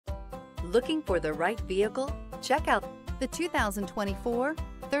Looking for the right vehicle? Check out the 2024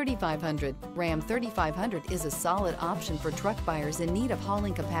 3500. Ram 3500 is a solid option for truck buyers in need of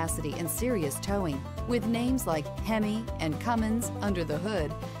hauling capacity and serious towing. With names like Hemi and Cummins under the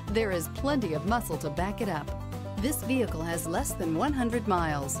hood, there is plenty of muscle to back it up. This vehicle has less than 100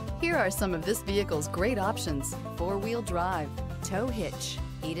 miles. Here are some of this vehicle's great options: four-wheel drive, tow hitch,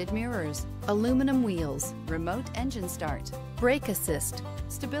 heated mirrors, aluminum wheels, remote engine start, brake assist,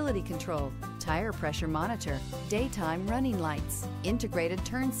 stability control, tire pressure monitor, daytime running lights, integrated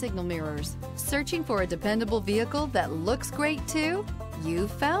turn signal mirrors. Searching for a dependable vehicle that looks great too? You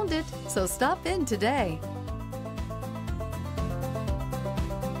found it, so stop in today.